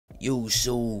Yo,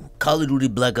 so Call of Duty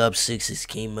Black Ops 6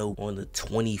 came out on the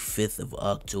 25th of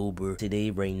October.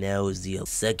 Today, right now, is the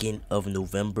 2nd of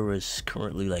November. It's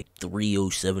currently like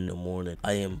 3:07 in the morning.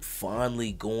 I am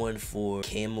finally going for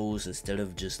camos instead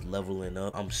of just leveling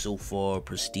up. I'm so far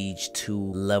Prestige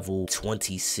 2 level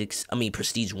 26. I mean,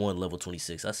 Prestige 1 level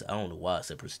 26. I don't know why I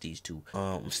said Prestige 2.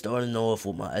 I'm starting off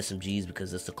with my SMGs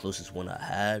because that's the closest one I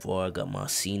had. Before I got my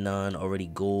C9 already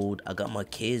gold. I got my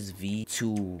KSV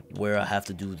to where I have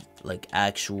to do like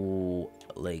actual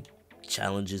like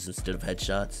challenges instead of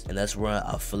headshots, and that's where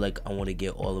I feel like I want to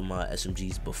get all of my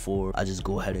SMGs before I just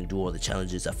go ahead and do all the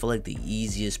challenges. I feel like the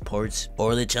easiest parts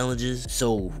are the challenges,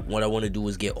 so what I want to do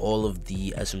is get all of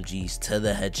the SMGs to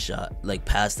the headshot, like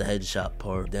past the headshot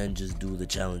part, then just do the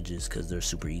challenges because they're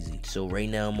super easy. So right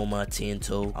now I'm on my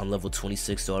Tanto. I'm level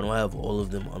 26, so I don't have all of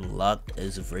them unlocked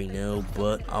as of right now,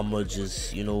 but I'ma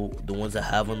just, you know, the ones I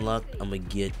have unlocked, I'ma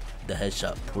get the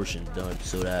headshot portion done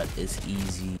so that it's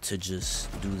easy to just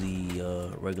do the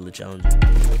regular challenges.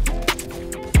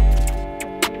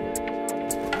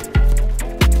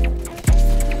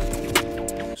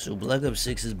 So Black Ops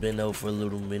 6 has been out for a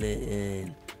little minute,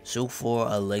 and so far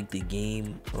I like the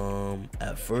game.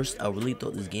 At first I really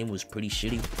thought this game was pretty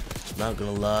shitty, not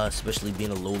gonna lie, especially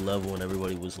being a low level and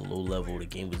everybody was a low level. The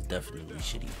game was definitely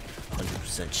shitty,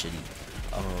 100% shitty.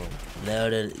 Now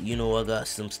that, you know, I got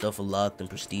some stuff unlocked in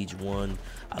Prestige 1,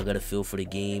 I got a feel for the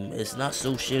game. It's not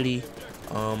so shitty.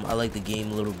 I like the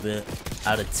game a little bit.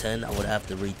 Out of 10, I would have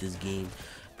to rate this game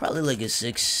probably like a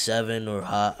 6, 7, or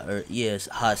hot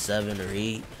 7 or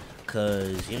 8,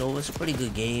 because, you know, it's a pretty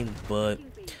good game, but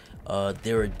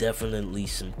there are definitely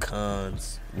some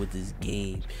cons with this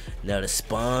game. Now the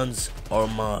spawns are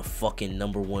my fucking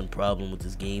 #1 problem with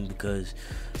this game, because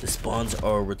the spawns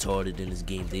are retarded in this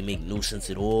game. They make no sense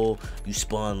at all. You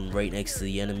spawn right next to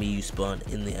the enemy, you spawn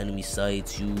in the enemy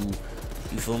sites, you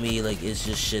feel me? Like, it's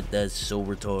just shit that's so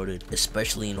retarded,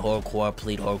 especially in hardcore. I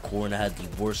played hardcore and I had the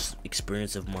worst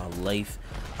experience of my life.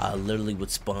 I literally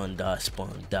would spawn, die,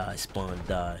 spawn, die, spawn,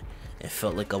 die. It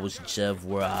felt like I was Jev,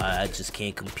 where I just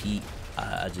can't compete.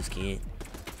 I just can't.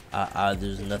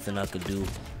 There's nothing I could do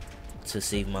to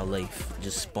save my life.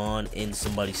 Just spawn in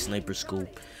somebody's sniper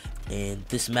scope. And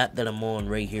this map that I'm on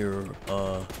right here,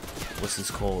 what's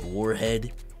this called?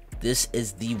 Warhead. This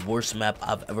is the worst map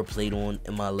I've ever played on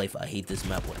in my life. I hate this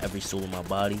map with every soul in my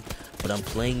body. But I'm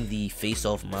playing the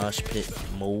face-off mosh pit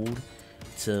mode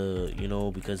to, you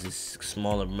know, because it's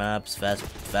smaller maps,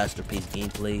 faster paced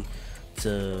gameplay,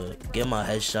 to get my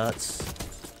headshots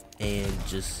and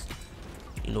just,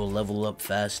 you know, level up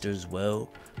faster as well.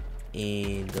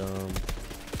 And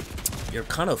you're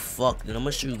kind of fucked, and I'm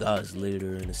gonna show you guys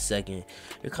later in a second.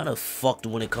 You're kind of fucked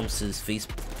when it comes to this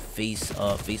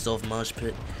face-off mosh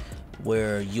pit,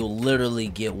 where you'll literally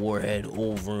get Warhead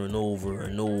over and over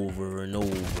and over and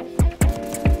over.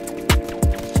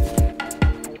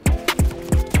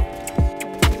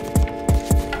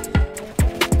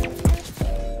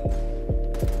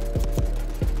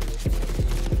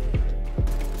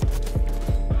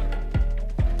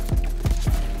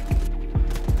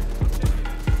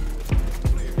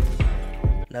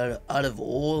 Now, out of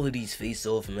all of these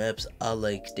face-off maps, I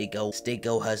like Stakeout.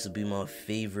 Stakeout has to be my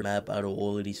favorite map out of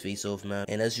all of these face-off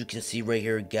maps. And as you can see right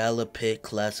here, Gala Pit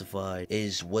Classified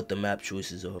is what the map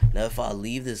choices are. Now, if I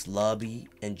leave this lobby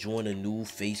and join a new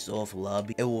face-off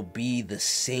lobby, it will be the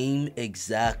same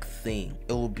exact thing.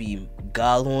 It will be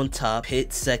Gala on top,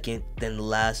 Pit second, then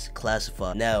last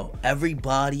Classified. Now,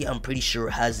 everybody, I'm pretty sure,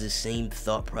 has the same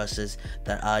thought process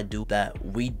that I do, that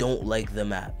we don't like the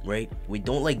map, right? We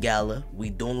don't like Gala, we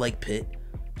don't like Pit,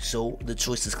 so the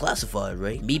choice is Classified,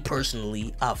 right? Me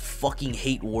personally, I fucking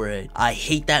hate Warhead. I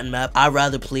hate that map. I'd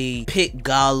rather play Pit,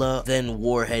 Gala than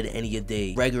Warhead any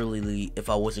day, regularly, if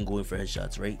I wasn't going for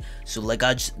headshots, right? So like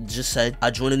I just said,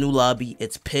 I joined a new lobby.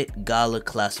 It's Pit, Gala,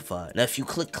 Classified. Now if you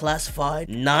click Classified,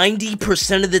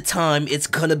 90% of the time it's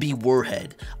gonna be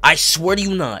Warhead. I swear to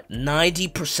you not,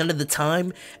 90% of the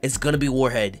time it's gonna be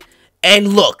Warhead.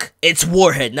 And look, it's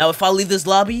Warhead. Now if I leave this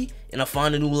lobby and I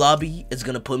find a new lobby, it's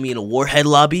gonna put me in a Warhead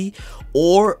lobby,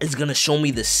 or it's gonna show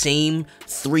me the same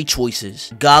 3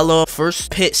 choices: Gala first,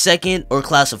 Pit second, or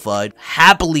Classified.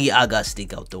 Happily, I got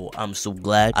Stakeout though. I'm so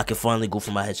glad I can finally go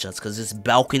for my headshots, because this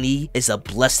balcony is a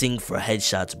blessing for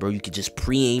headshots, bro. You could just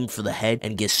pre-aim for the head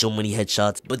and get so many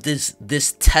headshots. But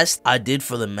this test I did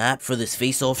for the map, for this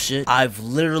face-off shit, I've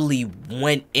literally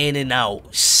went in and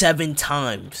out 7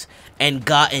 times and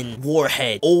gotten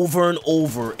Warhead over and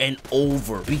over and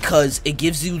over, because it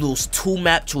gives you those 2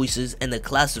 map choices and the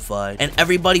Classified, and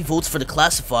everybody votes for the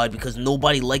Classified because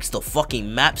nobody likes the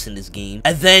fucking maps in this game.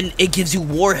 And then it gives you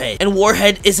Warhead, and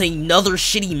Warhead is another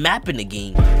shitty map in the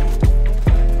game.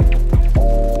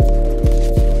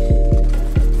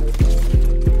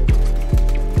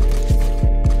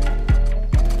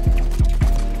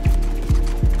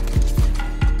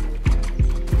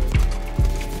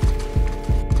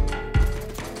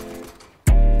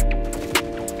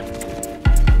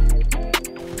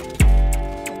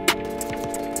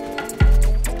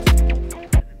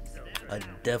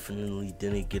 definitely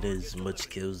didn't get as much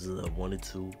kills as I wanted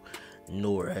to,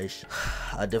 nor I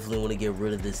definitely want to get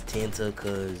rid of this Tanta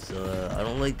because I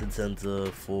don't like the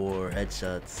Tanta for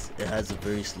headshots. It has a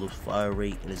very slow fire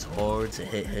rate and it's hard to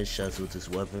hit headshots with this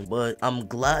weapon. But I'm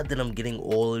glad that I'm getting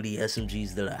all of the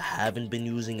SMGs that I haven't been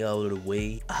using out of the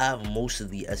way. I have most of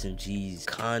the SMGs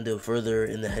kind of further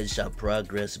in the headshot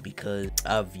progress because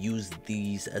I've used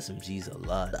these SMGs a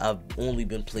lot. I've only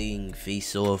been playing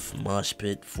face off mosh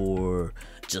pit for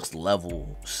just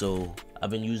level, so I've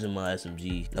been using my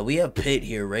SMG. Now we have pit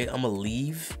here, right? I'm gonna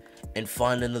leave and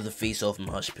find another face-off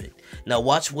mosh pit. Now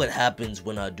watch what happens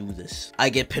when I do this. I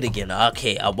get pit again.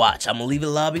 Okay, I watch. I'm gonna leave the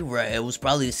lobby, right? It was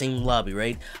probably the same lobby,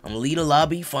 right? I'm gonna leave the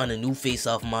lobby, find a new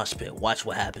face-off mosh pit. Watch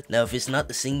what happens. Now if it's not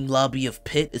the same lobby of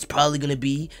pit, it's probably gonna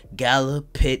be Gala,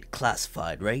 Pit,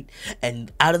 Classified, right?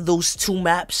 And out of those two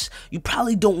maps, you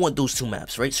probably don't want those two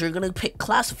maps, right? So you're gonna pick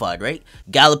Classified, right?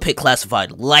 Gala, Pit,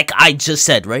 Classified, like I just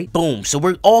said, right? Boom. So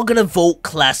we're all gonna vote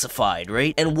Classified,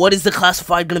 right? And what is the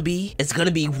Classified gonna be? It's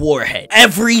gonna be Warhead.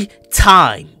 Every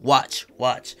time. Watch.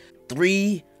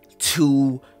 3,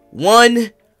 2,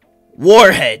 1.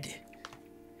 Warhead.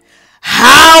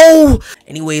 How?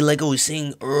 Anyway, like I was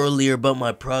saying earlier about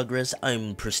my progress,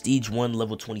 I'm Prestige 1,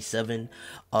 level 27.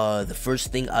 The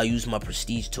first thing I used my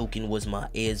Prestige token was my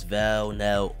AS Val.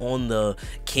 Now, on the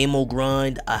camo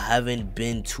grind, I haven't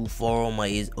been too far on my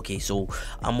AS. Okay, so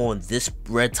I'm on this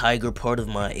Red Tiger part of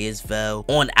my AS Val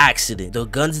on accident. The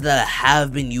guns that I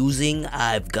have been using,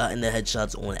 I've gotten the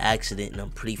headshots on accident, and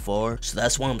I'm pretty far. So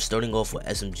that's why I'm starting off with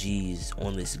SMGs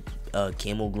on this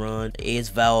camo grind. AS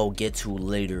Val I'll get to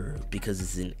later because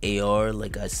it's an AR.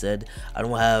 Like I said, I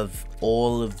don't have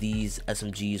all of these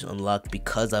SMGs unlocked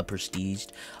because I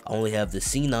prestiged. I only have the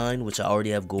C9, which I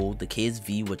already have gold, the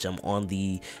KSV, which I'm on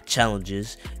the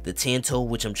challenges, the Tanto,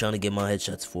 which I'm trying to get my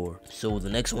headshots for. So the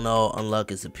next one I'll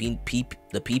unlock is the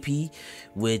PP,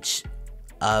 which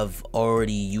I've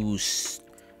already used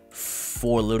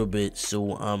for a little bit,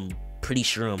 so I'm pretty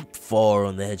sure I'm far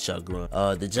on the headshot grind.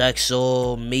 The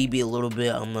Jacksaw, maybe a little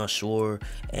bit, I'm not sure.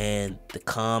 And the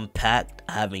Compact,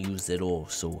 I haven't used at all,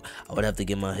 so I would have to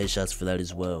get my headshots for that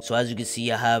as well. So as you can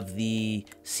see, I have the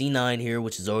C9 here,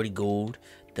 which is already gold.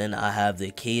 Then I have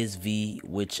the KSV,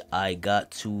 which I got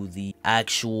to the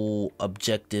actual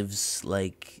objectives,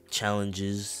 like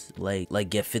challenges, like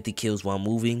get 50 kills while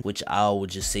moving, which I will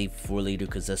just save for later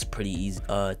because that's pretty easy.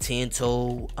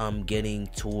 Tanto, I'm getting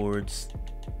towards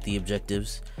the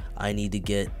objectives. I need to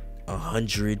get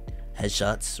 100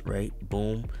 headshots, right?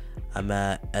 Boom, I'm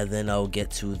at, and then I'll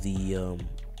get to the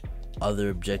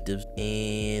other objectives,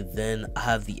 and then I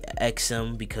have the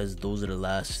XM because those are the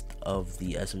last of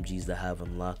the SMGs that I have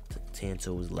unlocked.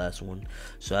 Tanto was the last one,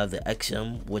 so I have the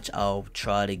XM, which I'll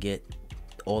try to get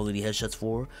all of the headshots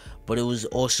for, but it was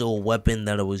also a weapon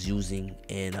that I was using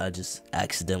and I just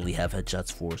accidentally have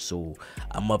headshots for, so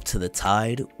I'm up to the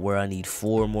tide where I need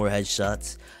 4 more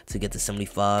headshots to get to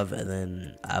 75, and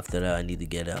then after that I need to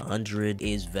get 100.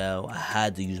 AS Val, I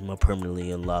had to use my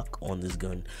permanently unlock on this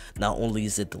gun. Not only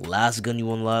is it the last gun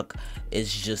you unlock,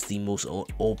 it's just the most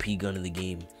OP gun in the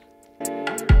game.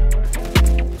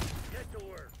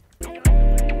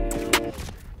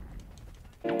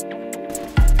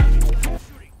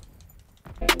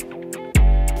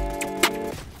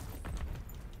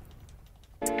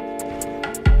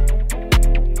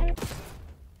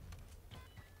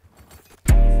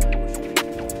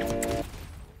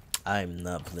 I'm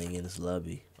not playing in this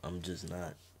lobby. I'm just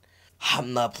not.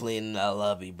 I'm not playing in that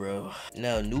lobby, bro.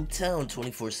 Now, Nuketown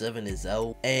 24/7 is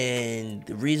out, and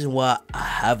the reason why I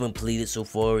haven't played it so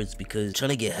far is because I'm trying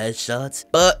to get headshots,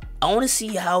 but I want to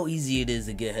see how easy it is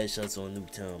to get headshots on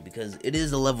Nuketown because it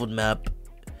is a leveled map,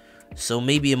 so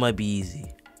maybe it might be easy.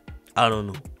 I don't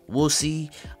know. We'll see.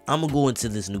 I'm gonna go into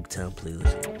this Nuketown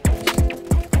playlist.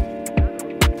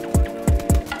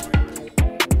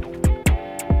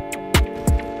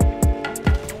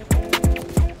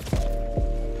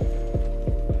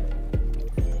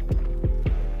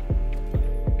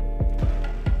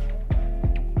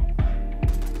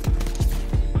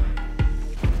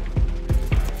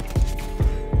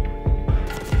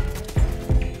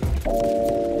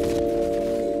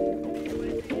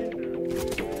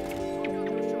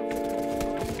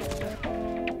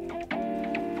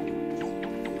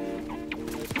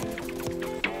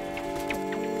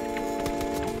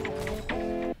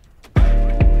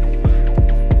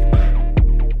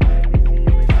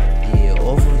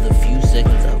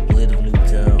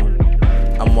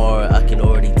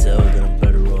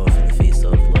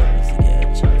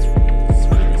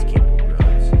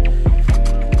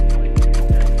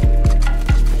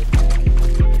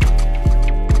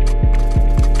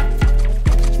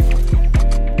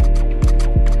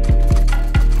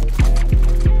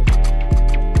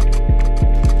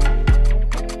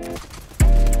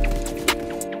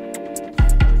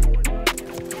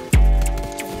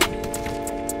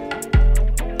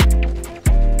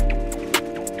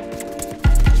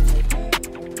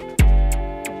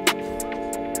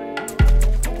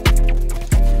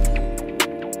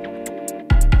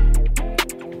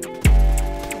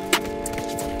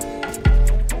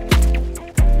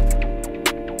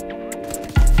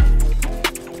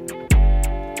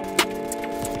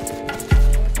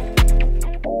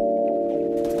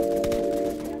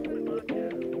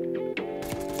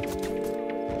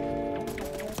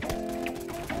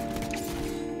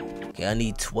 Okay, I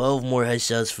need 12 more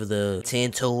headshots for the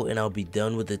Tanto, and I'll be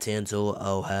done with the Tanto.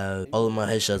 I'll have all of my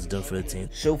headshots done for the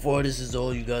Tanto. So far, this is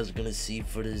all you guys are gonna see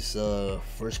for this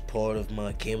first part of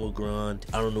my camo grind.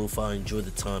 I don't know if I enjoy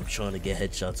the time trying to get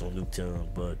headshots on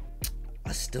Nuketown, but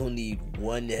I still need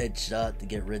one headshot to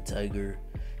get Red Tiger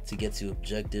to get to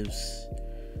objectives.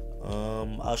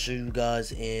 I'll show you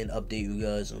guys and update you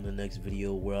guys on the next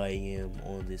video where I am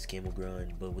on this camo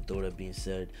grind. But with all that being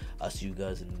said, I'll see you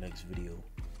guys in the next video.